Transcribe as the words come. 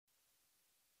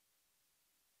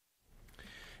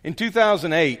In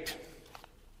 2008,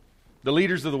 the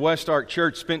leaders of the West Ark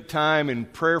Church spent time in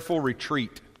prayerful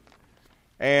retreat,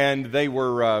 and they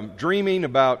were dreaming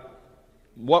about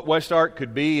what West Ark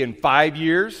could be in 5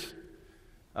 years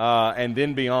and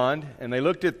then beyond. And they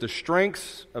looked at the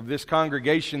strengths of this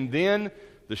congregation then,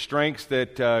 the strengths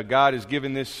that God has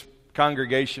given this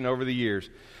congregation over the years.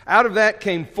 Out of that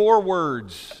came 4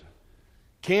 words: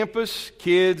 campus,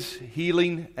 kids,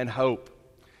 healing, and hope.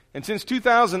 And since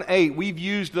 2008, we've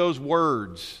used those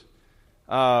words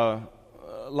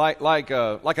like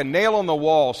a nail on the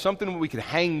wall, something that we could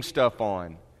hang stuff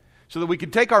on, so that we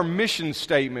could take our mission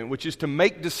statement, which is to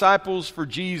make disciples for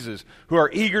Jesus who are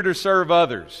eager to serve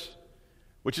others,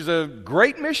 which is a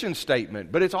great mission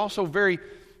statement, but it's also very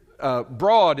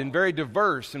broad and very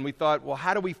diverse. And we thought, well,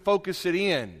 how do we focus it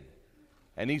in?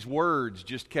 And these words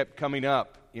just kept coming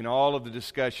up in all of the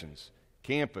discussions.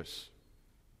 Campus,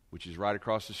 which is right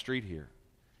across the street here.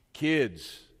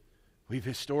 Kids. We've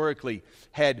historically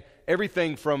had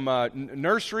everything from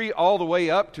nursery all the way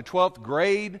up to 12th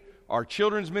grade, our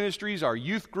children's ministries, our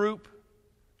youth group,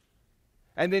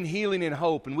 and then healing and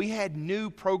hope. And we had new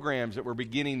programs that were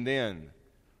beginning then,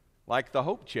 like the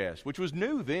Hope Chest, which was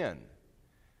new then.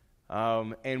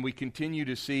 And we continue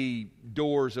to see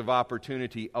doors of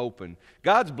opportunity open.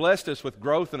 God's blessed us with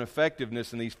growth and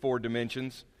effectiveness in these 4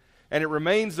 dimensions, and it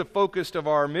remains the focus of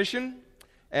our mission.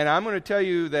 And I'm going to tell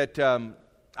you that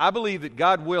I believe that,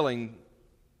 God willing,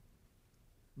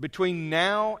 between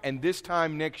now and this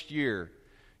time next year,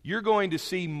 you're going to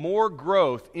see more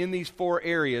growth in these 4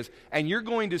 areas, and you're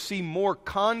going to see more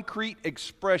concrete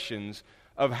expressions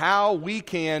of how we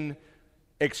can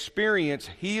experience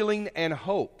healing and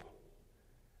hope.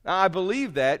 Now, I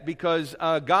believe that because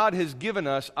God has given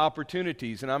us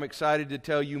opportunities, and I'm excited to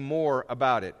tell you more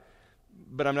about it.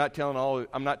 But I'm not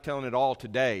telling it all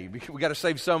today. We got to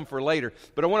save some for later.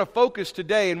 But I want to focus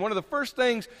today. And one of the first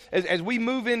things, as we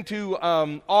move into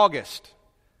August,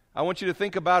 I want you to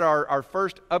think about our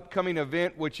first upcoming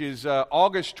event, which is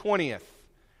August 20th.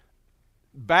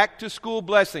 Back to School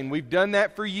Blessing. We've done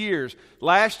that for years.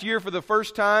 Last year, for the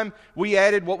first time, we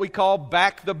added what we call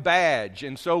Back the Badge.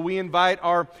 And so we invite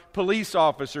our police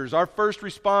officers, our first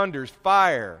responders,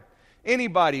 fire,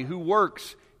 anybody who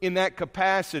works in that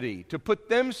capacity to put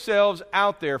themselves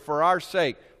out there for our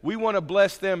sake. We want to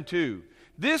bless them too.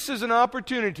 This is an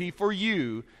opportunity for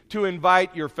you to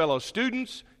invite your fellow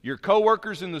students, your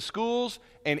coworkers in the schools,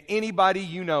 and anybody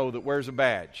you know that wears a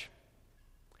badge.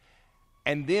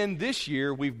 And then this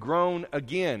year, we've grown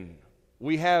again.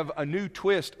 We have a new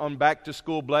twist on Back to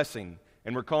School Blessing,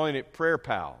 and we're calling it Prayer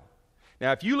Pal.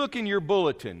 Now, if you look in your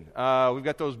bulletin, we've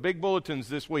got those big bulletins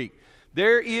this week.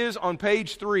 There is on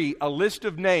page 3 a list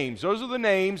of names. Those are the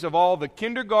names of all the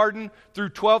kindergarten through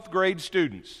 12th grade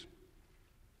students.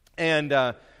 And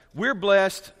we're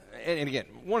blessed, and again,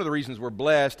 one of the reasons we're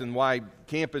blessed and why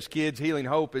Campus, Kids, Healing,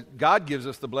 Hope, is God gives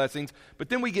us the blessings, but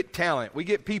then we get talent. We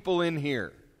get people in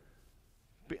here,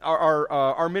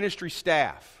 our ministry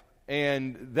staff,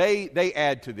 and they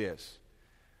add to this.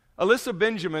 Alyssa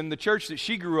Benjamin, the church that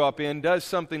she grew up in, does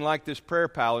something like this Prayer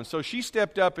Pal, and so she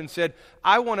stepped up and said,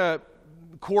 I want to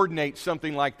coordinate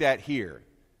something like that here.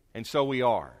 And so we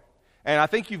are. And I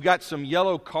think you've got some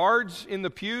yellow cards in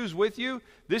the pews with you.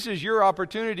 This is your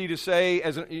opportunity to say,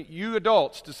 you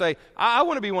adults, to say, I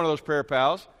want to be one of those prayer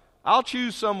pals. I'll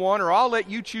choose someone, or I'll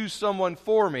let you choose someone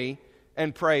for me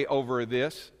and pray over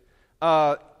this.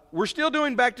 We're still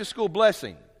doing Back to School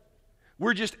Blessing.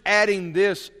 We're just adding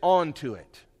this onto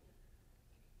it.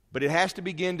 But it has to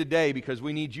begin today, because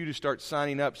we need you to start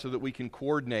signing up so that we can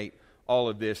coordinate all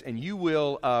of this, and you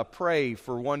will pray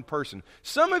for one person.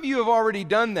 Some of you have already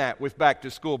done that with Back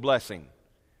to School Blessing.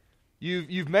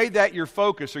 You've made that your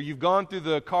focus, or you've gone through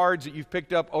the cards that you've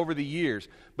picked up over the years.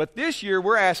 But this year,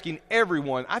 we're asking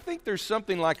everyone. I think there's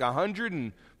something like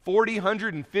 140,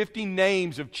 150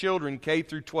 names of children K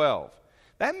through 12.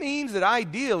 That means that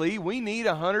ideally, we need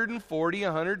 140,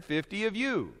 150 of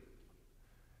you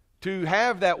to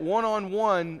have that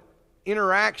one-on-one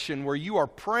interaction where you are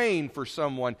praying for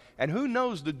someone, and who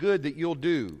knows the good that you'll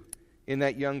do in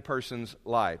that young person's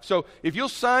life. So if you'll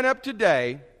sign up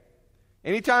today,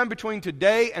 anytime between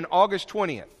today and August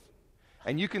 20th,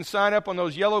 and you can sign up on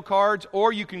those yellow cards,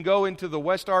 or you can go into the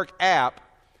West Ark app,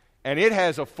 and it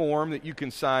has a form that you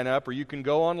can sign up, or you can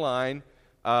go online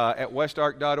at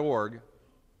westark.org.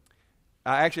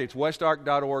 Actually, it's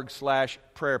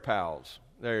westark.org/prayerpals.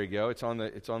 There you go. It's on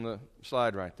the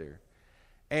slide right there.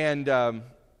 And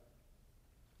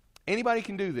anybody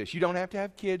can do this. You don't have to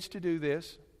have kids to do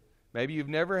this. Maybe you've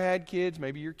never had kids.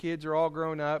 Maybe your kids are all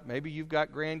grown up. Maybe you've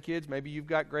got grandkids. Maybe you've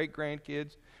got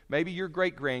great-grandkids. Maybe your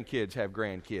great-grandkids have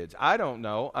grandkids. I don't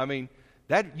know. I mean,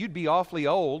 that you'd be awfully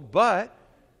old, but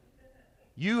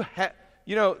the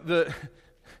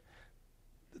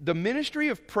ministry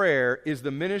of prayer is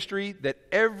the ministry that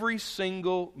every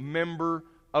single member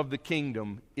of the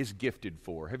kingdom is gifted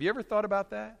for. Have you ever thought about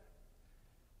that?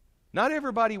 Not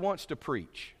everybody wants to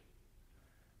preach.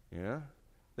 Yeah.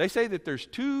 They say that there's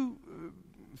two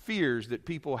fears that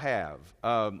people have,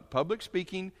 public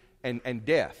speaking and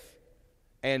death.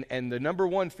 And the number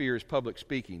one fear is public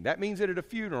speaking. That means that at a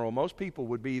funeral, most people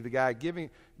would be the guy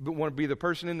want to be the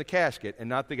person in the casket and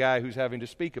not the guy who's having to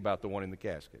speak about the one in the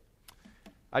casket.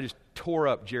 I just tore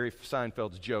up Jerry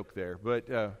Seinfeld's joke there. But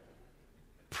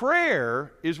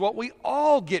prayer is what we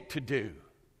all get to do.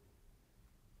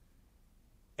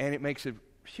 And it makes a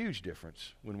huge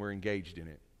difference when we're engaged in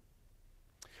it.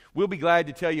 We'll be glad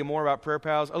to tell you more about Prayer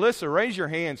Pals. Alyssa, raise your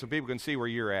hand so people can see where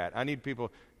you're at. I need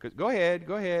people. Go ahead.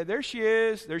 There she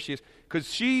is.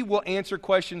 Because she will answer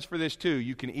questions for this too.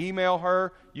 You can email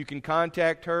her. You can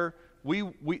contact her.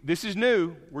 This is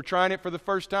new. We're trying it for the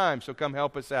first time, so come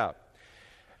help us out.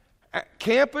 At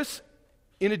campus,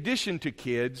 in addition to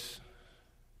kids,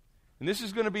 and this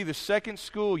is going to be the second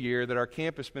school year that our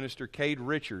campus minister, Cade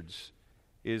Richards,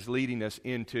 is leading us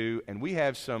into, and we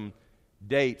have some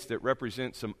dates that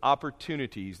represent some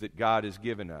opportunities that God has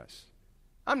given us.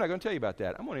 I'm not going to tell you about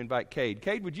that. I'm going to invite Cade.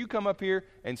 Cade, would you come up here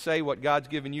and say what God's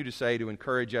given you to say to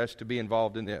encourage us to be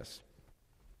involved in this?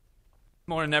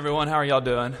 Morning, everyone. How are y'all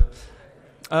doing?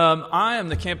 I am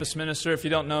the campus minister. If you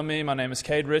don't know me, my name is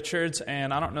Cade Richards,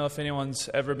 and I don't know if anyone's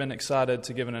ever been excited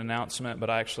to give an announcement,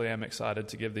 but I actually am excited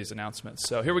to give these announcements.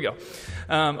 So here we go.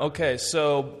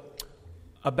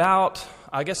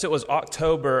 I guess it was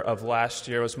October of last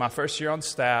year. It was my first year on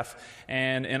staff,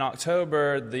 and in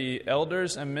October, the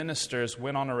elders and ministers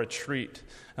went on a retreat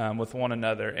with one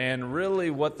another. And really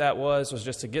what that was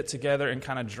just to get together and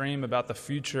kind of dream about the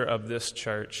future of this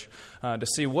church, to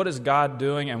see what is God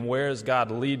doing and where is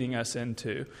God leading us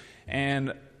into.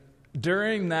 And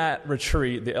during that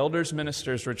retreat, the elders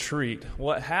ministers retreat,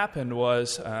 what happened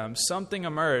was something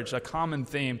emerged, a common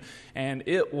theme, and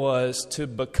it was to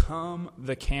become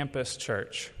the campus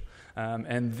church.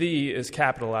 And the is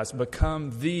capitalized,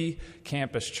 become the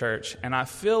campus church. And I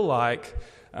feel like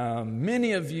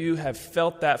many of you have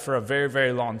felt that for a very,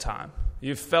 very long time.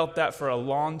 You've felt that for a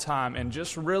long time, and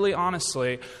just really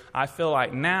honestly, I feel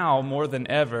like now more than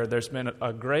ever, there's been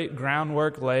a great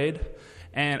groundwork laid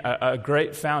and a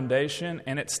great foundation,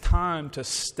 and it's time to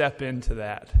step into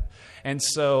that. And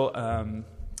so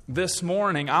this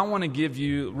morning, I want to give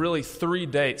you really 3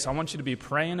 dates. I want you to be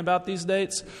praying about these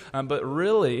dates, but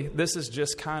really, this is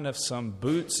just kind of some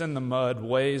boots in the mud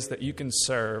ways that you can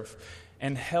serve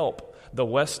and help the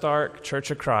West Ark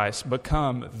Church of Christ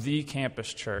become the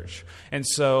campus church. And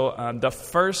so the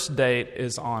first date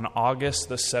is on August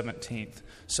the 17th.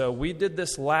 So we did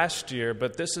this last year,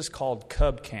 but this is called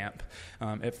Cub Camp.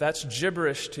 If that's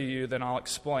gibberish to you, then I'll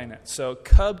explain it. So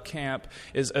Cub Camp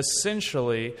is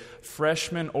essentially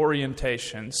freshman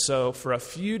orientation. So for a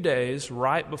few days,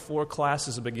 right before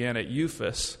classes begin at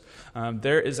UFAS,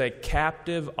 there is a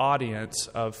captive audience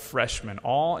of freshmen,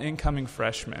 all incoming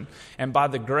freshmen. And by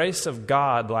the grace of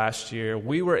God last year,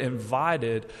 we were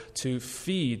invited to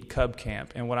feed Cub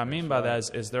Camp. And what I mean by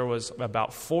that is there was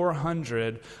about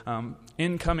 400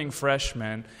 incoming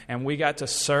freshmen, and we got to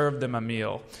serve them a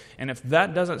meal. And if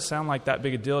that doesn't sound like that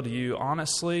big a deal to you,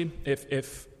 honestly,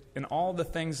 if in all the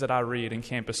things that I read in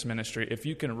campus ministry, if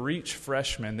you can reach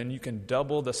freshmen, then you can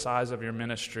double the size of your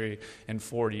ministry in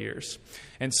 4 years.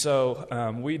 And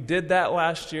so we did that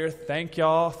last year. Thank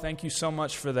y'all. Thank you so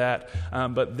much for that.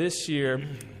 But this year,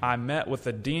 I met with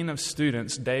the Dean of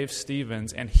Students, Dave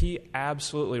Stevens, and he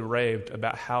absolutely raved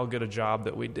about how good a job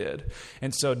that we did.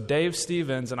 And so Dave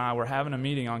Stevens and I were having a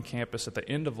meeting on campus at the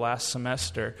end of last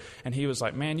semester, and he was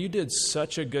like, man, you did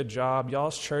such a good job.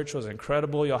 Y'all's church was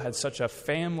incredible. Y'all had such a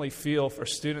family feel for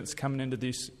students coming into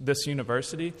this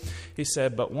university. He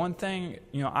said, but one thing,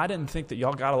 I didn't think that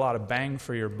y'all got a lot of bang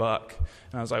for your buck.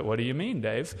 And I was like, what do you mean,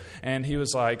 Dave? And he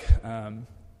was like,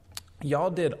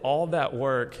 y'all did all that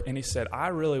work, and he said, I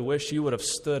really wish you would have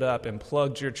stood up and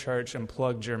plugged your church and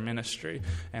plugged your ministry.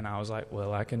 And I was like,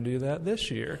 well, I can do that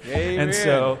this year. Amen.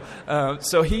 And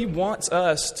so he wants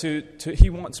us he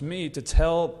wants me to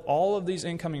tell all of these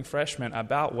incoming freshmen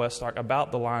about West Ark,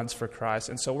 about the Lions for Christ.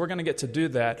 And so we're going to get to do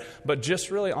that. But just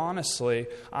really honestly,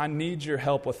 I need your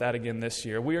help with that again this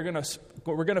year. We're going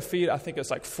to feed, I think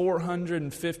it's like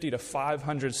 450 to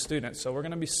 500 students. So we're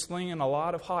going to be slinging a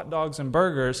lot of hot dogs and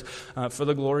burgers. for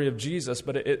the glory of Jesus,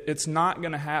 but it's not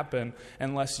going to happen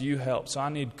unless you help. So I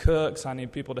need cooks, I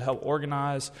need people to help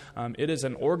organize. It is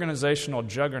an organizational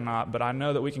juggernaut, but I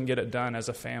know that we can get it done as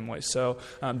a family. So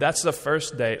that's the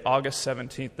first date, August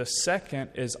 17th. The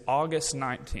second is August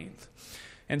 19th.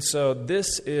 And so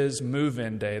this is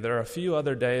move-in day. There are a few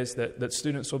other days that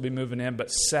students will be moving in,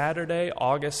 but Saturday,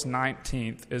 August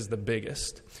 19th is the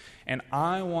biggest. And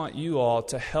I want you all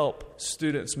to help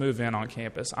students move in on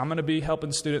campus. I'm going to be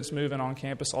helping students move in on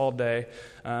campus all day.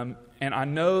 And I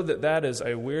know that is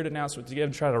a weird announcement to give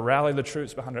and try to rally the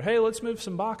troops behind it. Hey, let's move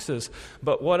some boxes.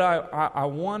 But what I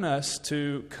want us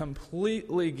to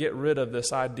completely get rid of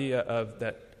this idea of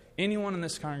that anyone in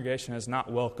this congregation is not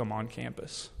welcome on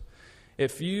campus.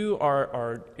 If you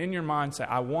are in your mind say,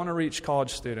 I want to reach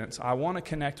college students, I want to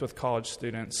connect with college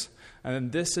students, and then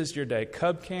this is your day.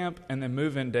 Cub Camp and then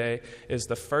Move-In Day is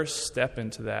the first step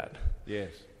into that.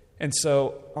 Yes. And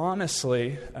so,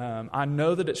 honestly, I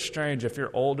know that it's strange if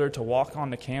you're older to walk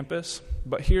onto campus,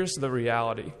 but here's the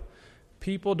reality.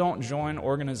 People don't join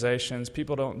organizations.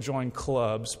 People don't join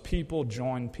clubs. People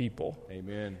join people.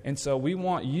 Amen. And so we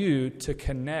want you to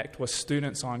connect with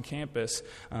students on campus.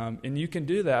 And you can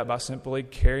do that by simply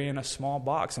carrying a small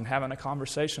box and having a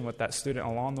conversation with that student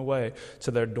along the way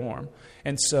to their dorm.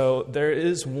 And so there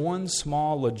is one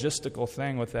small logistical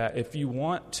thing with that. If you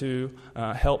want to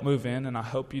help move in, and I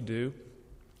hope you do,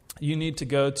 you need to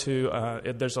go to,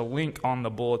 there's a link on the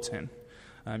bulletin.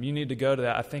 You need to go to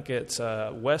that. I think it's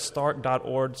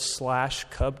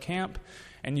westark.org/cubcamp,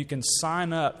 and you can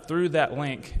sign up through that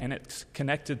link, and it's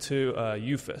connected to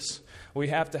UFAS. We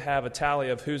have to have a tally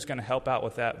of who's going to help out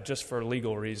with that just for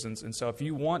legal reasons. And so if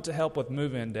you want to help with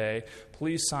Move-In Day,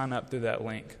 please sign up through that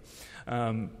link.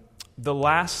 The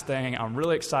last thing I'm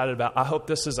really excited about, I hope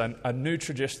this is a new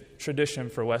tradition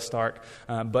for West Ark,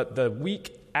 but the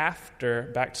week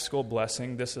after Back to School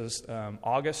Blessing, this is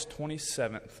August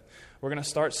 27th, we're going to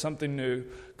start something new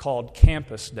called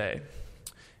Campus Day.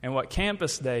 And what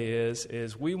Campus Day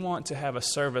is we want to have a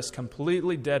service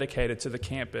completely dedicated to the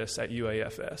campus at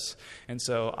UAFS. And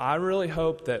so I really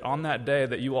hope that on that day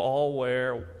that you will all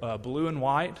wear blue and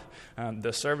white.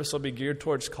 The service will be geared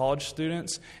towards college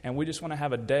students, and we just want to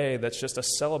have a day that's just a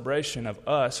celebration of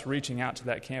us reaching out to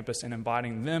that campus and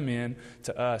inviting them in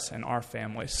to us and our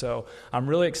family. So I'm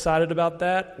really excited about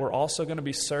that. We're also going to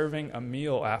be serving a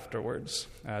meal afterwards.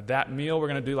 That meal, we're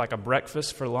going to do like a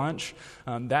breakfast for lunch.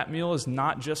 That meal is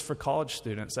not just for college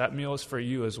students. That meal is for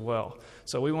you as well.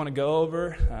 So we want to go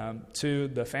over to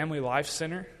the Family Life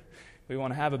Center. We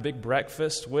want to have a big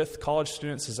breakfast with college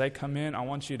students as they come in. I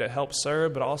want you to help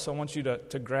serve, but also I want you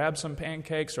to grab some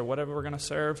pancakes or whatever we're going to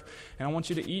serve, and I want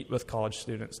you to eat with college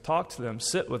students. Talk to them,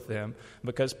 sit with them,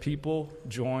 because people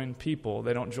join people.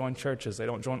 They don't join churches. They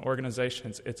don't join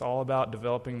organizations. It's all about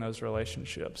developing those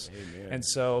relationships. Amen. And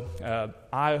so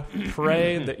I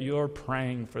pray that you're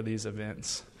praying for these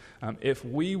events. If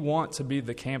we want to be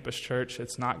the campus church,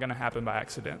 it's not going to happen by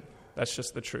accident. That's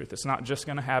just the truth. It's not just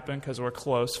going to happen because we're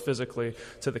close physically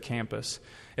to the campus.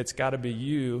 It's got to be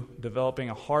you developing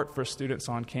a heart for students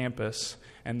on campus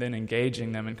and then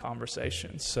engaging them in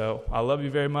conversations. So I love you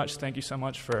very much. Thank you so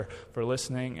much for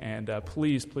listening. And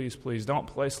please, please, please don't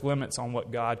place limits on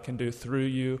what God can do through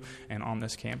you and on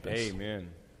this campus. Amen.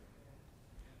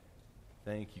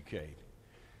 Thank you, Cade.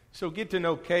 So get to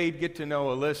know Cade, get to know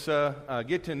Alyssa,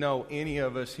 get to know any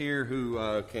of us here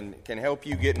who can help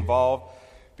you get involved.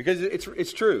 Because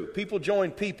it's true. People join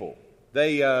people.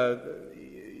 They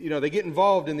they get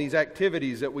involved in these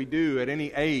activities that we do at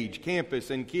any age, campus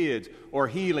and kids, or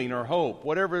healing or hope,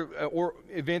 whatever or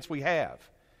events we have.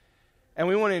 And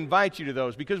we want to invite you to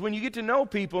those, because when you get to know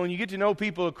people and you get to know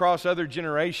people across other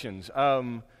generations,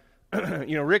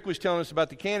 Rick was telling us about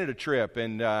the Canada trip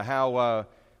and how,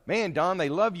 man, Don, they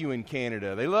love you in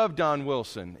Canada. They love Don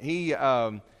Wilson.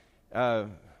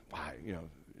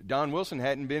 Don Wilson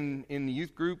hadn't been in the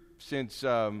youth group since,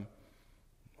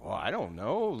 I don't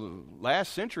know,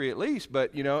 last century at least.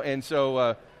 But, and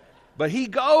so, but he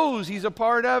goes. He's a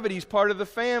part of it. He's part of the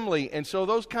family. And so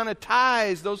those kind of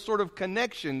ties, those sort of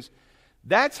connections,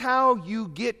 that's how you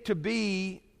get to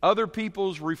be other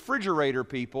people's refrigerator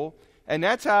people. And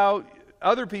that's how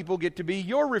other people get to be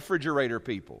your refrigerator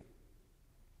people.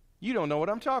 You don't know what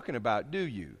I'm talking about, do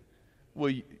you?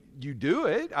 Well, you do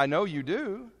it. I know you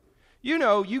do. You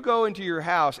know, you go into your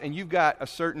house and you've got a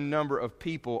certain number of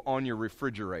people on your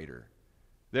refrigerator.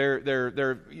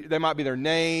 They might be their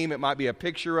name, it might be a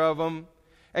picture of them.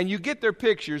 And you get their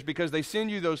pictures because they send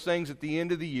you those things at the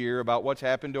end of the year about what's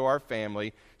happened to our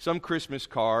family, some Christmas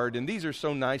card, and these are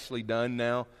so nicely done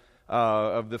now.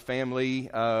 of the family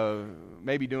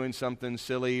maybe doing something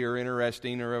silly or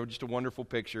interesting or just a wonderful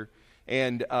picture.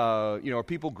 And, are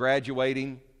people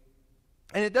graduating?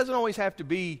 And it doesn't always have to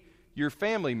be your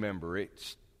family member.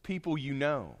 It's people you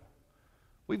know.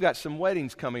 We've got some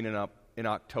weddings coming up in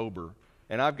October,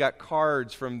 and I've got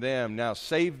cards from them. Now,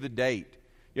 save the date.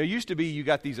 It used to be you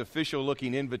got these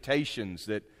official-looking invitations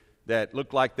that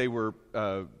looked like they were,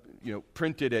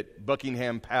 printed at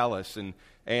Buckingham Palace. And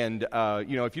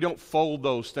if you don't fold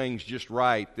those things just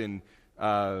right, then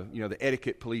the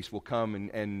etiquette police will come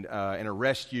and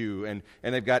arrest you, and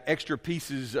they've got extra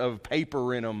pieces of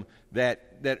paper in them that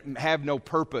have no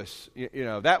purpose.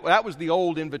 That was the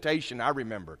old invitation I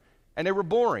remember, and they were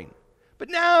boring. But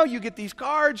now you get these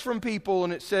cards from people,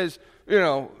 and it says, they've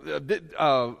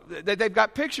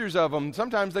got pictures of them.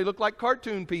 Sometimes they look like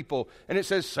cartoon people, and it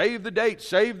says, save the date,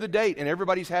 and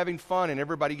everybody's having fun, and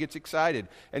everybody gets excited.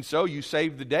 And so you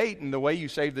save the date, and the way you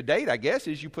save the date, I guess,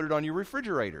 is you put it on your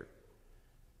refrigerator.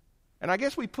 And I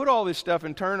guess we put all this stuff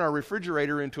and turn our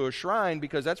refrigerator into a shrine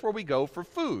because that's where we go for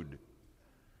food.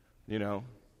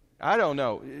 I don't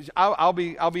know. I'll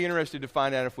be interested to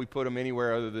find out if we put them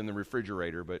anywhere other than the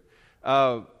refrigerator. But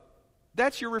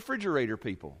that's your refrigerator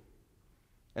people.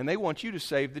 And they want you to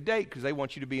save the date because they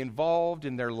want you to be involved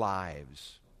in their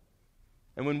lives.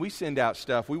 And when we send out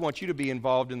stuff, we want you to be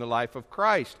involved in the life of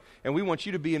Christ. And we want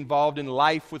you to be involved in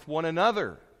life with one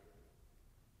another.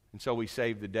 And so we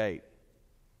save the date.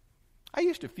 I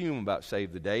used to fume about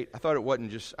save the date. I thought it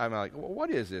wasn't just, I'm like, well, what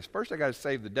is this? First I got to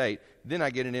save the date, then I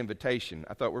get an invitation.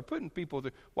 I thought, we're putting people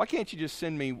through, why can't you just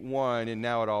send me one and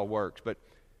now it all works? But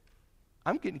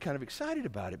I'm getting kind of excited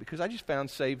about it because I just found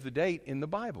save the date in the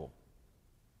Bible.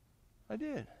 I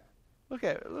did. Look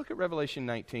at Revelation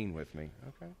 19 with me,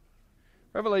 okay?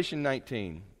 Revelation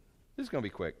 19. This is going to be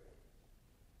quick.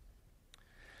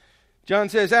 John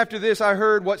says, after this I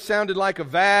heard what sounded like a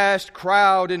vast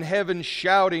crowd in heaven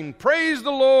shouting, praise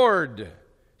the Lord!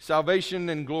 Salvation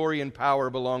and glory and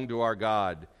power belong to our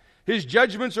God. His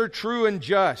judgments are true and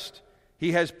just.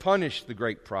 He has punished the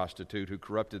great prostitute who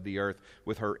corrupted the earth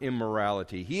with her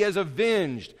immorality. He has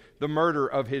avenged the murder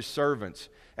of his servants.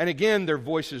 And again their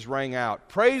voices rang out,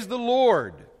 praise the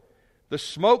Lord! The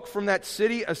smoke from that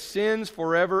city ascends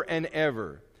forever and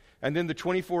ever. And then the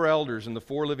 24 elders and the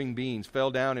 4 living beings fell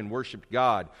down and worshipped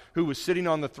God, who was sitting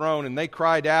on the throne, and they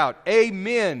cried out,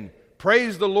 Amen!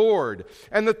 Praise the Lord!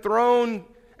 And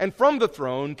from the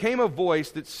throne came a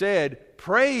voice that said,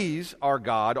 praise our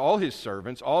God, all his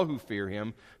servants, all who fear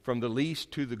him, from the least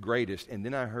to the greatest. And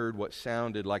then I heard what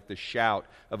sounded like the shout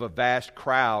of a vast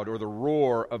crowd, or the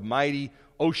roar of mighty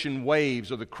ocean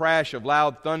waves, or the crash of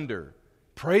loud thunder.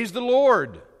 Praise the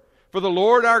Lord! For the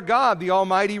Lord our God, the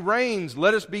Almighty, reigns.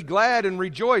 Let us be glad and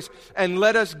rejoice, and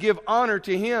let us give honor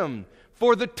to him.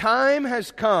 For the time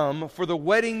has come for the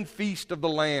wedding feast of the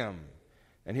Lamb,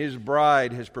 and his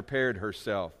bride has prepared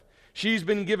herself. She's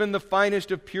been given the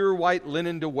finest of pure white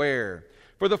linen to wear,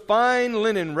 for the fine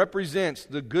linen represents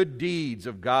the good deeds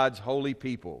of God's holy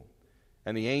people.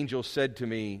 And the angel said to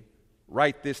me,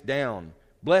 write this down.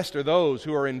 Blessed are those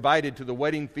who are invited to the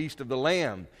wedding feast of the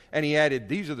Lamb. And he added,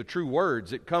 these are the true words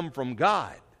that come from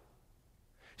God.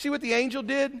 See what the angel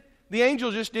did? The angel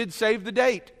just did save the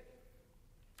date.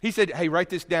 He said, hey, write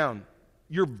this down.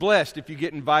 You're blessed if you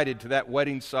get invited to that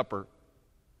wedding supper.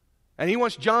 And he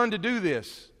wants John to do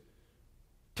this.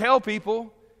 Tell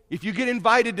people, if you get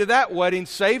invited to that wedding,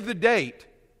 save the date.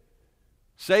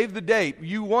 Save the date.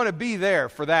 You want to be there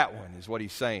for that one, is what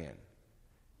he's saying.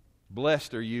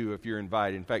 Blessed are you if you're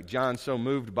invited. In fact, John's so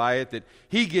moved by it that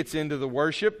he gets into the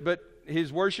worship, but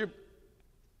his worship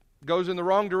goes in the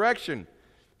wrong direction.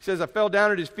 He says, I fell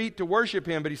down at his feet to worship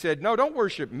him, but he said, no, don't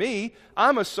worship me.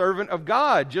 I'm a servant of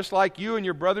God, just like you and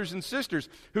your brothers and sisters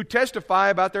who testify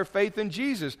about their faith in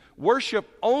Jesus. Worship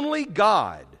only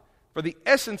God, for the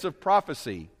essence of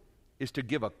prophecy is to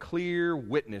give a clear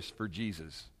witness for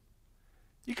Jesus.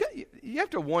 You have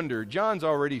to wonder, John's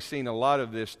already seen a lot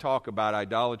of this talk about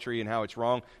idolatry and how it's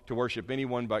wrong to worship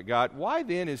anyone but God. Why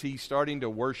then is he starting to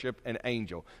worship an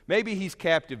angel? Maybe he's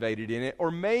captivated in it, or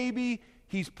maybe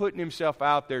he's putting himself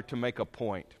out there to make a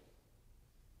point.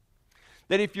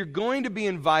 That if you're going to be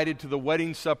invited to the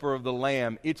wedding supper of the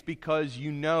Lamb, it's because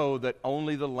you know that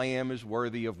only the Lamb is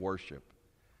worthy of worship.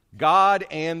 God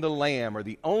and the Lamb are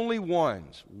the only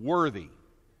ones worthy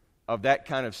of that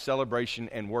kind of celebration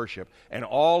and worship. And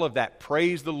all of that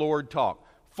praise the Lord talk.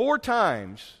 4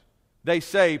 times they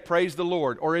say praise the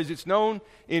Lord, or as it's known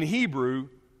in Hebrew,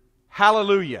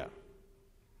 hallelujah.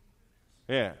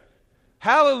 Yeah.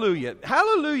 Hallelujah.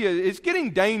 Hallelujah is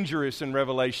getting dangerous in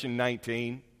Revelation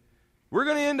 19. We're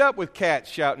going to end up with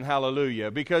cats shouting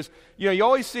hallelujah because, you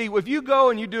always see, if you go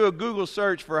and you do a Google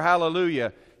search for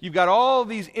hallelujah, you've got all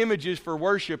these images for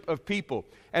worship of people,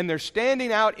 and they're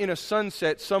standing out in a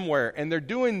sunset somewhere, and they're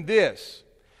doing this.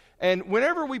 And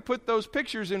whenever we put those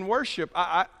pictures in worship,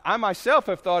 I myself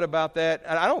have thought about that,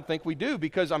 and I don't think we do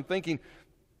because I'm thinking,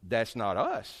 that's not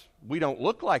us. We don't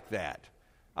look like that.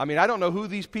 I mean, I don't know who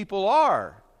these people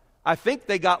are. I think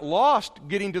they got lost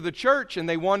getting to the church and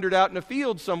they wandered out in a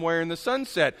field somewhere in the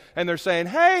sunset and they're saying,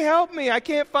 hey, help me, I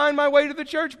can't find my way to the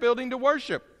church building to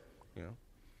worship.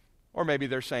 Or maybe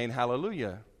they're saying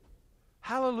hallelujah.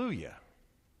 Hallelujah.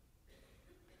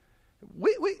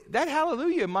 That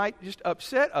hallelujah might just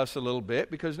upset us a little bit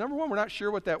because, number one, we're not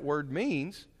sure what that word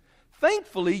means.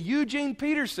 Thankfully, Eugene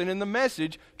Peterson in the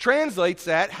Message translates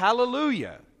that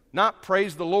hallelujah, not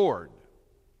praise the Lord.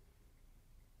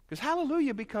 Because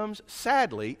hallelujah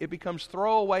sadly, it becomes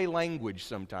throwaway language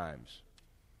sometimes.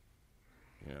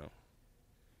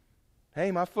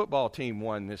 Hey, my football team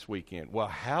won this weekend. Well,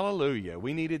 hallelujah,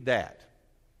 we needed that.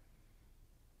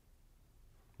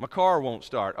 My car won't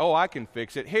start. Oh, I can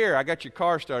fix it. Here, I got your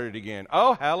car started again.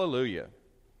 Oh, hallelujah.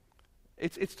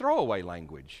 It's throwaway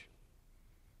language.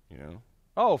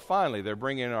 Oh, finally, they're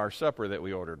bringing in our supper that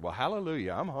we ordered. Well,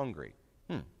 hallelujah, I'm hungry.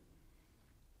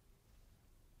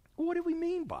 What do we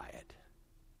mean by it?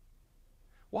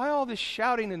 Why all this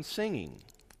shouting and singing?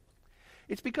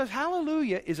 It's because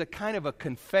hallelujah is a kind of a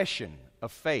confession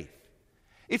of faith.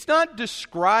 It's not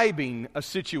describing a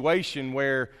situation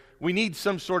where we need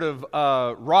some sort of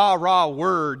rah-rah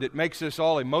word that makes us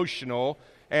all emotional,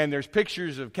 and there's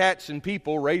pictures of cats and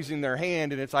people raising their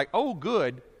hand, and it's like, oh,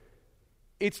 good.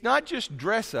 It's not just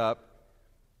dress up.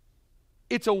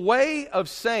 It's a way of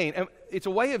saying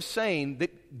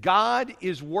that God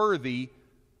is worthy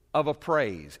of a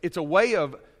praise. It's a way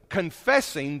of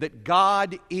confessing that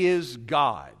God is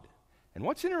God. And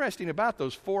what's interesting about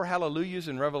those 4 hallelujahs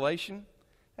in Revelation,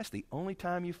 that's the only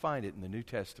time you find it in the New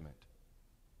Testament.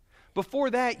 Before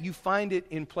that, you find it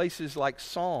in places like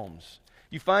Psalms.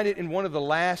 You find it in one of the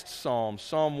last Psalms,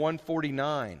 Psalm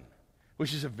 149,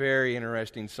 which is a very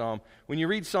interesting psalm. When you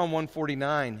read Psalm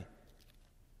 149,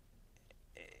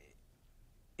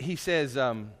 he says,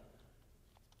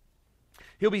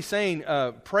 he'll be saying,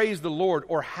 praise the Lord,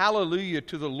 or hallelujah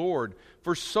to the Lord,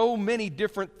 for so many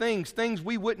different things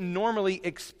we wouldn't normally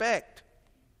expect.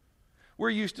 We're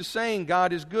used to saying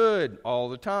God is good all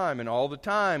the time, and all the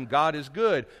time God is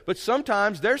good. But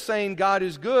sometimes they're saying God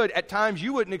is good. At times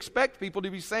you wouldn't expect people to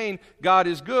be saying God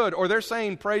is good, or they're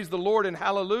saying praise the Lord and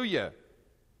hallelujah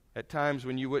at times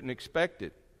when you wouldn't expect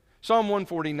it. Psalm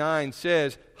 149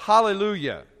 says,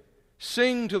 hallelujah.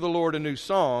 Sing to the Lord a new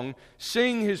song.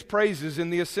 Sing His praises in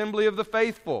the assembly of the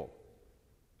faithful.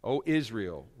 O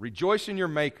Israel, rejoice in your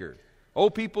Maker.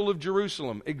 O people of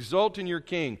Jerusalem, exult in your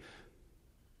King.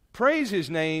 Praise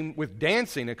His name with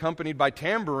dancing accompanied by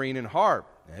tambourine and harp.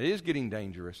 That is getting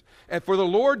dangerous. And for the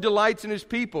Lord delights in His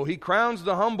people. He crowns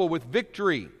the humble with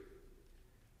victory.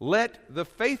 Let the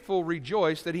faithful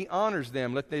rejoice that He honors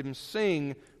them. Let them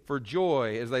sing for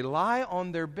joy as they lie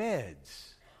on their beds.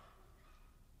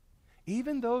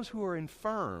 Even those who are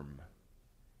infirm,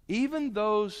 even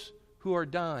those who are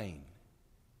dying,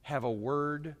 have a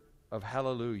word of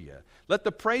hallelujah. Let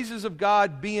the praises of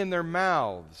God be in their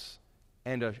mouths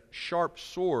and a sharp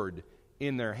sword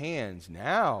in their hands.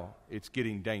 Now it's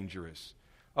getting dangerous.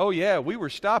 Oh yeah, we were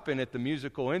stopping at the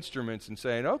musical instruments and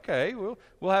saying, okay, we'll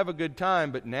have a good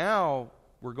time, but now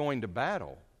we're going to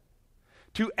battle.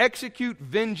 To execute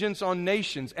vengeance on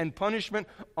nations and punishment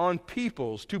on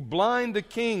peoples, to blind the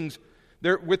kings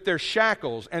with their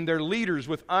shackles and their leaders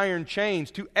with iron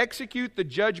chains, to execute the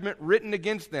judgment written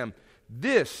against them.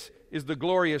 This is the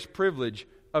glorious privilege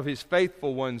of His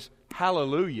faithful ones.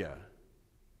 Hallelujah.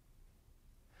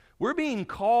 We're being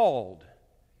called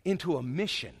into a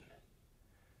mission.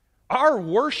 Our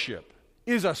worship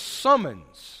is a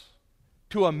summons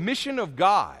to a mission of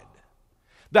God.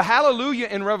 The hallelujah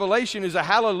in Revelation is a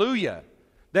hallelujah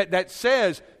that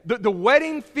says the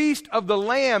wedding feast of the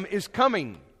Lamb is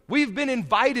coming. We've been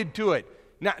invited to it.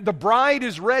 Now, the bride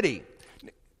is ready.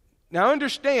 Now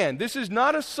understand, this is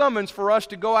not a summons for us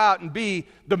to go out and be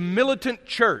the militant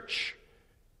church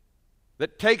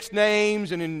that takes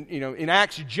names and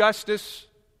enacts justice.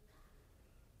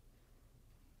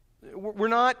 We're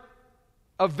not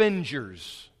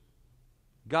avengers.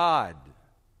 God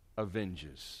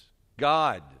avenges.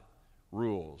 God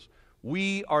rules.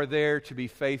 We are there to be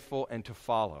faithful and to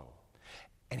follow.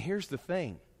 And here's the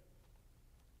thing.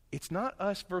 It's not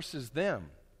us versus them.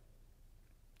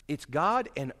 It's God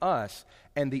and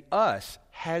the us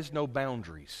has no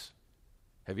boundaries.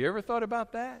 Have you ever thought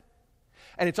about that?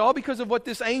 And it's all because of what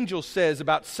this angel says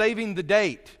about saving the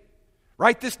date.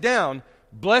 Write this down.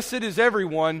 Blessed is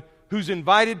everyone who's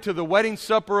invited to the wedding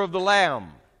supper of the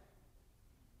Lamb.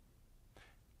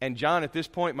 And John at this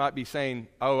point might be saying,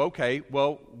 oh, okay,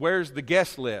 well, where's the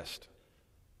guest list?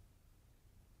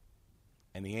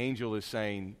 And the angel is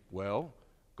saying, well,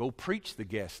 go preach the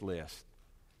guest list.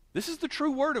 This is the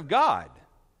true word of God.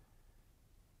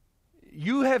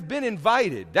 You have been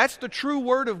invited. That's the true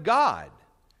word of God.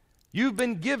 You've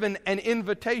been given an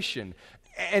invitation.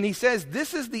 And he says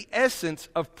this is the essence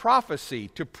of prophecy,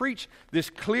 to preach this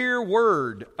clear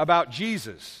word about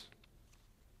Jesus.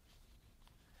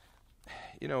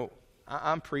 You know,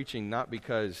 I'm preaching not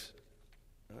because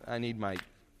I need my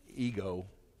ego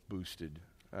boosted.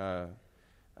 And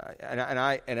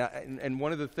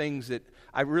one of the things that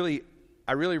I really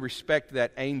respect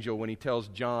that angel when he tells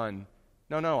John,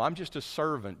 no, I'm just a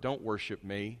servant. Don't worship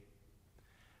me.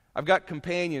 I've got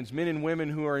companions, men and women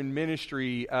who are in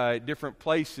ministry at different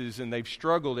places, and they've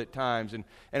struggled at times, and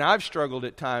I've struggled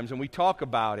at times, and we talk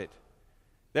about it.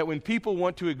 That when people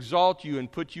want to exalt you and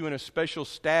put you in a special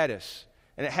status,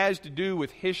 and it has to do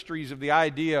with histories of the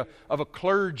idea of a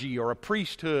clergy or a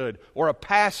priesthood or a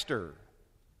pastor.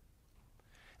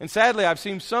 And sadly, I've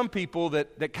seen some people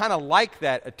that kind of like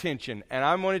that attention, and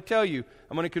I'm going to tell you,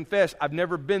 I'm going to confess, I've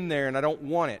never been there and I don't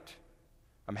want it.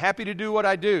 I'm happy to do what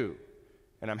I do.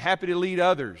 And I'm happy to lead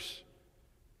others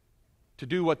to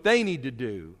do what they need to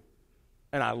do.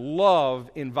 And I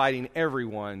love inviting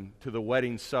everyone to the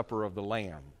wedding supper of the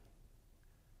Lamb.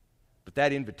 But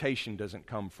that invitation doesn't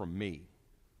come from me.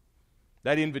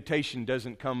 That invitation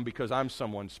doesn't come because I'm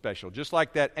someone special. Just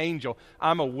like that angel,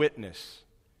 I'm a witness.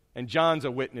 And John's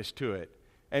a witness to it.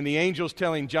 And the angel's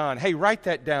telling John, hey, write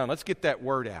that down. Let's get that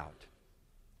word out.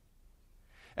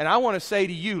 And I want to say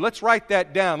to you, let's write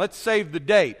that down. Let's save the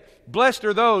date. Blessed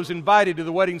are those invited to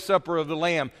the wedding supper of the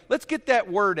Lamb. Let's get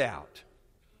that word out.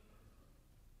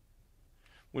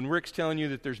 When Rick's telling you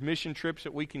that there's mission trips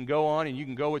that we can go on and you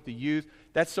can go with the youth,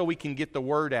 that's so we can get the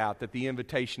word out that the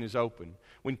invitation is open.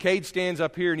 When Cade stands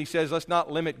up here and he says, let's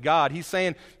not limit God, he's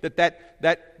saying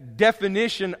that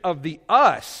definition of the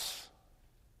us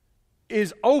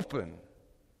is open.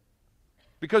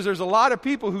 Because there's a lot of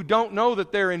people who don't know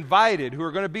that they're invited, who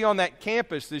are going to be on that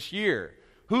campus this year.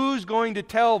 Who's going to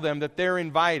tell them that they're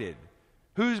invited?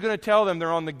 Who's going to tell them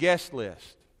they're on the guest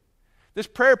list? This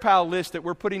prayer pal list that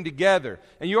we're putting together,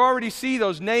 and you already see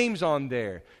those names on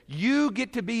there. You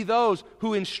get to be those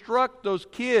who instruct those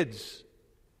kids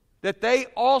that they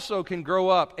also can grow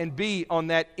up and be on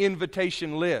that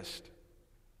invitation list.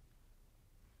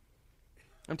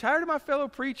 I'm tired of my fellow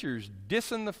preachers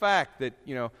dissing the fact that,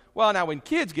 well, now when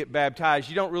kids get baptized,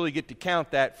 you don't really get to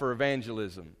count that for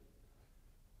evangelism.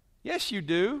 Yes, you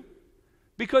do.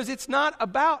 Because it's not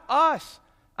about us.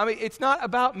 I mean, it's not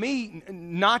about me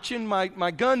notching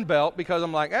my gun belt because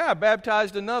I'm like, I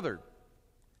baptized another.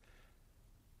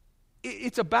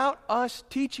 It's about us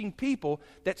teaching people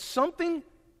that something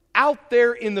out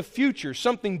there in the future,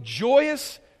 something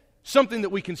joyous, something that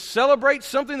we can celebrate,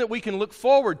 something that we can look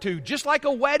forward to, just like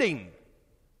a wedding.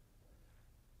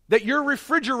 That your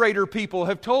refrigerator people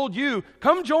have told you,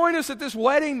 come join us at this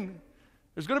wedding.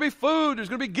 There's going to be food, there's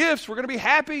going to be gifts, we're going to be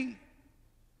happy.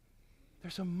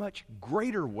 There's a much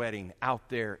greater wedding out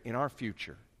there in our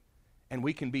future, and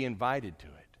we can be invited to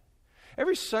it.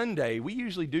 Every Sunday, we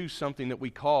usually do something that we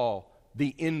call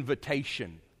the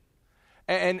invitation.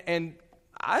 And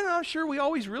I'm not sure we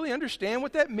always really understand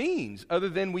what that means, other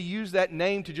than we use that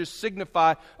name to just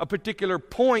signify a particular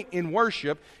point in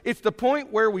worship. It's the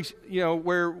point where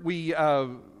we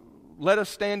let us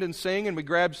stand and sing, and we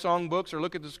grab songbooks or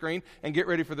look at the screen and get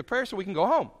ready for the prayer so we can go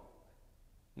home.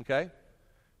 Okay?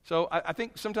 So I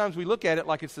think sometimes we look at it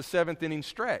like it's the seventh inning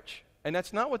stretch, and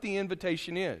that's not what the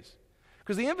invitation is.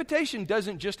 Because the invitation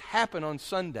doesn't just happen on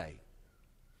Sunday.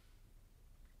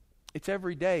 It's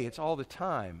every day. It's all the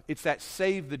time. It's that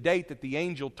save the date that the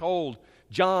angel told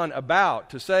John about,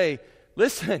 to say,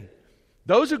 listen,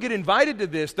 those who get invited to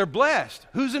this, they're blessed.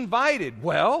 Who's invited?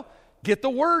 Well, get the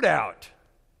word out.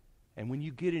 And when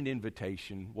you get an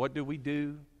invitation, what do?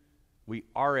 We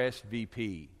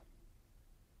RSVP,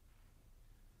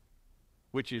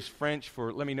 which is French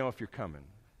for let me know if you're coming.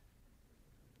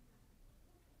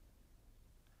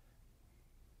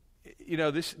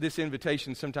 This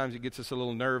invitation, sometimes it gets us a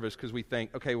little nervous because we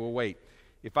think, okay, well, wait.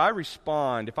 If I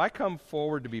respond, if I come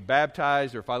forward to be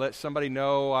baptized, or if I let somebody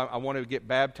know I want to get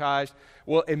baptized,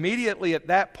 well, immediately at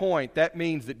that point, that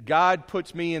means that God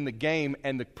puts me in the game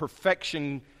and the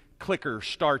perfection clicker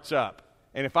starts up.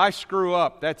 And if I screw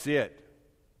up, that's it.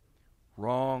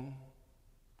 Wrong.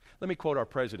 Let me quote our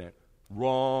president.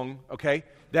 Wrong, okay?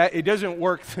 That it doesn't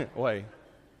work that way.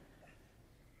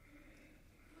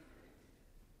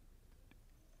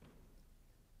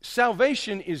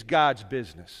 Salvation is God's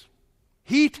business.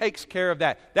 He takes care of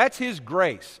that. That's His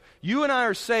grace. You and I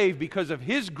are saved because of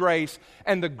His grace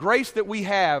and the grace that we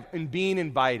have in being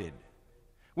invited.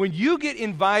 When you get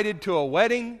invited to a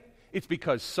wedding, it's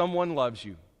because someone loves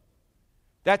you.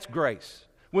 That's grace.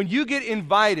 When you get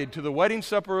invited to the wedding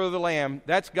supper of the Lamb,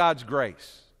 that's God's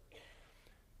grace.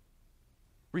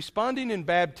 Responding in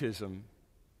baptism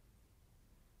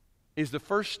is the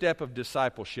first step of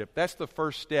discipleship. That's the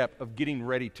first step of getting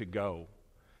ready to go.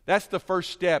 That's the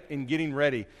first step in getting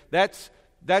ready. That's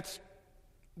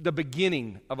the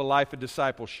beginning of a life of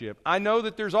discipleship. I know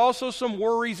that there's also some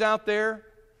worries out there.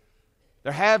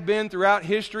 There have been throughout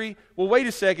history. Well, wait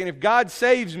a second. If God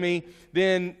saves me,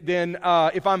 then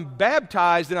if I'm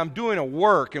baptized, then I'm doing a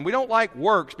work. And we don't like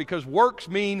works because works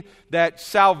mean that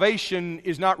salvation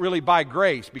is not really by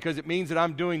grace because it means that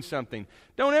I'm doing something.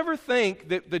 Don't ever think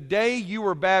that the day you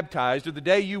were baptized or the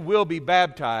day you will be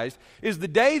baptized is the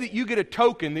day that you get a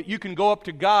token that you can go up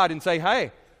to God and say,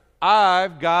 hey,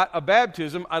 I've got a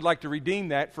baptism. I'd like to redeem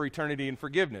that for eternity and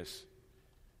forgiveness.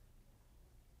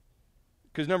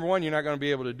 Because number one, you're not going to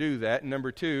be able to do that. And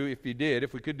number two, if you did,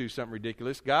 if we could do something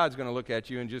ridiculous, God's going to look at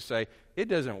you and just say, it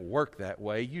doesn't work that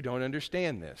way. You don't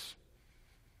understand this.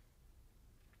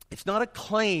 It's not a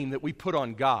claim that we put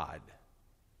on God.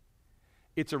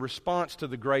 It's a response to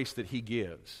the grace that He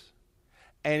gives.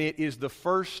 And it is the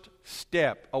first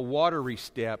step, a watery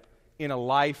step, in a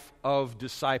life of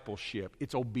discipleship.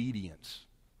 It's obedience.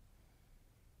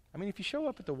 I mean, if you show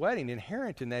up at the wedding,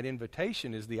 inherent in that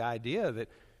invitation is the idea that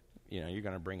you're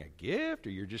going to bring a gift,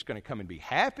 or you're just going to come and be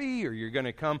happy, or you're going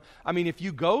to come. I mean, if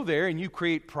you go there and you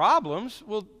create problems,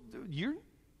 well, you're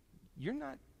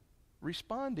not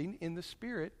responding in the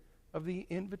spirit of the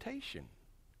invitation.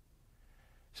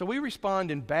 So we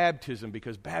respond in baptism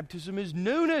because baptism is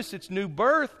newness, it's new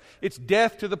birth, it's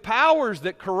death to the powers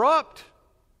that corrupt.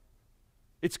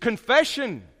 It's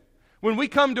confession. When we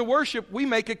come to worship, we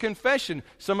make a confession.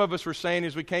 Some of us were saying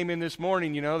as we came in this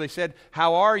morning, they said,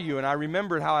 how are you? And I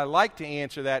remembered how I like to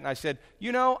answer that. And I said,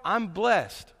 I'm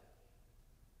blessed.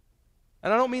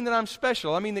 And I don't mean that I'm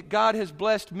special. I mean that God has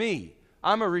blessed me.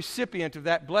 I'm a recipient of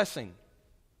that blessing.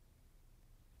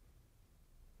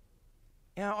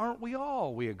 Now, aren't we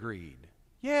all? We agreed.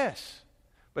 Yes.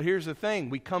 But here's the thing.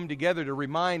 We come together to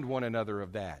remind one another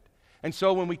of that. And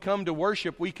so when we come to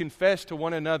worship, we confess to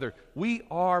one another, we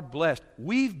are blessed.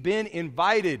 We've been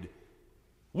invited.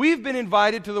 We've been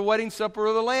invited to the wedding supper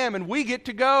of the Lamb, and we get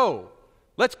to go.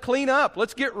 Let's clean up.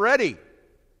 Let's get ready.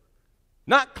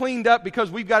 Not cleaned up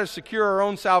because we've got to secure our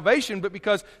own salvation, but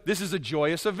because this is a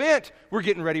joyous event. We're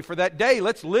getting ready for that day.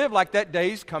 Let's live like that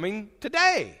day's coming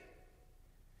today.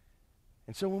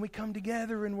 And so when we come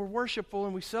together and we're worshipful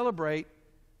and we celebrate,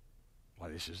 well,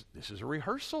 this is a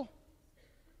rehearsal.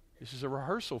 This is a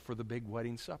rehearsal for the big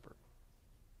wedding supper.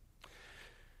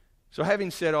 So having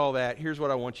said all that, here's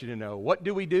what I want you to know. What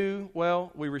do we do?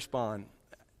 Well, we respond.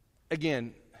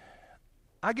 Again,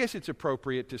 I guess it's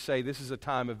appropriate to say this is a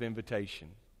time of invitation.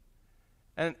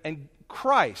 And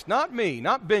Christ, not me,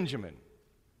 not Benjamin,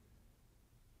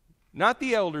 not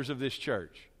the elders of this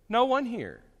church, no one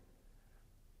here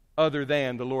other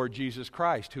than the Lord Jesus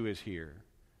Christ who is here.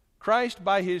 Christ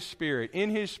by His Spirit,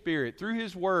 in His Spirit, through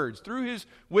His words, through His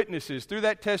witnesses, through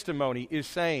that testimony is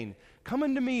saying, come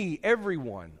unto me,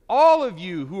 everyone, all of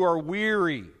you who are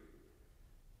weary,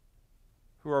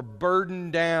 who are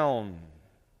burdened down.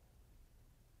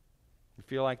 You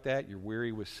feel like that? You're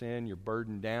weary with sin, you're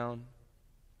burdened down.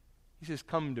 He says,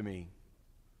 come to me,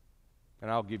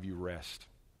 and I'll give you rest.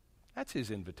 That's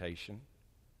His invitation.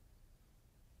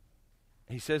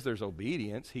 He says there's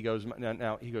obedience. He goes,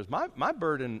 my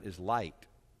burden is light.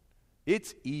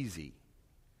 It's easy.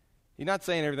 He's not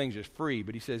saying everything's just free,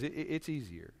 but he says it's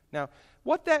easier. Now,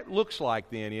 what that looks like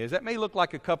then is, that may look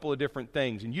like a couple of different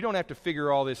things, and you don't have to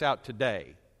figure all this out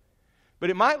today. But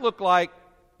it might look like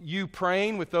you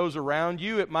praying with those around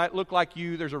you. It might look like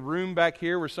there's a room back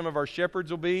here where some of our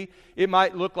shepherds will be. It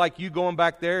might look like you going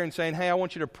back there and saying, hey, I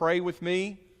want you to pray with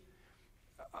me.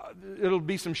 It'll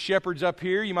be some shepherds up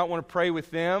here. You might want to pray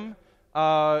with them.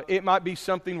 It might be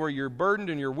something where you're burdened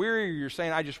and you're weary, or you're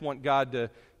saying, I just want God to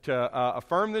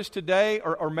affirm this today.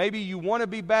 Or maybe you want to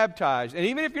be baptized. And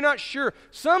even if you're not sure,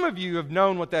 some of you have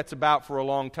known what that's about for a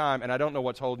long time, and I don't know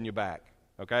what's holding you back.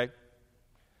 Okay?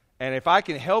 And if I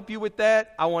can help you with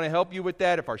that, I want to help you with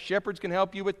that. If our shepherds can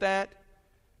help you with that.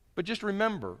 But just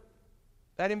remember,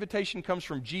 that invitation comes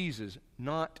from Jesus,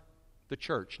 not the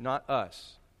church, not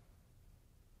us.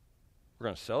 We're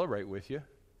going to celebrate with you.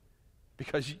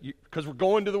 Because we're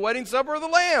going to the wedding supper of the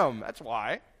Lamb. That's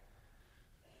why.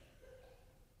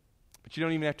 But you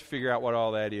don't even have to figure out what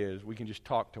all that is. We can just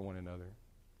talk to one another.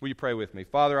 Will you pray with me?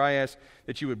 Father, I ask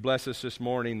that you would bless us this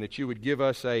morning, that you would give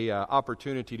us a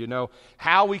opportunity to know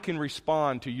how we can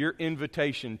respond to your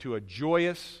invitation to a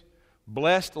joyous,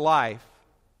 blessed life,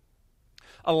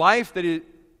 a life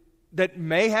that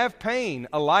may have pain,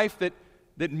 a life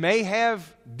that may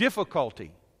have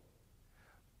difficulty,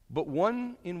 but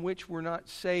one in which we're not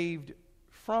saved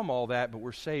from all that, but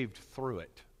we're saved through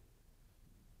it.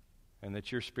 And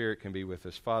that your Spirit can be with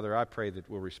us. Father, I pray that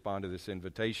we'll respond to this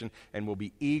invitation and we'll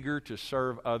be eager to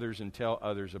serve others and tell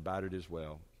others about it as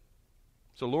well.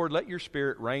 So, Lord, let your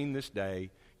Spirit reign this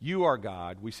day. You are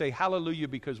God. We say hallelujah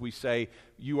because we say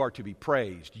you are to be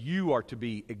praised. You are to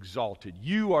be exalted.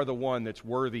 You are the one that's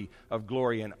worthy of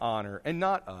glory and honor, and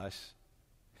not us.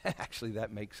 Actually,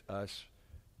 that makes us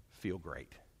feel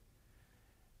great.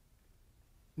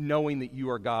 Knowing that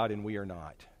you are God and we are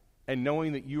not. And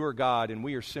knowing that you are God and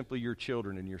we are simply your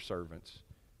children and your servants.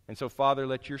 And so, Father,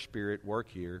 let your Spirit work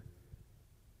here.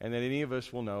 And that any of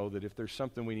us will know that if there's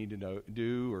something we need to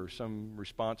do or some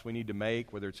response we need to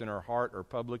make, whether it's in our heart or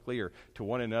publicly or to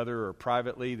one another or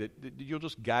privately, that you'll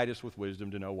just guide us with wisdom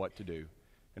to know what to do.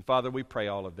 And Father, we pray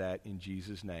all of that in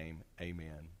Jesus' name.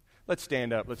 Amen. Let's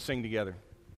stand up. Let's sing together.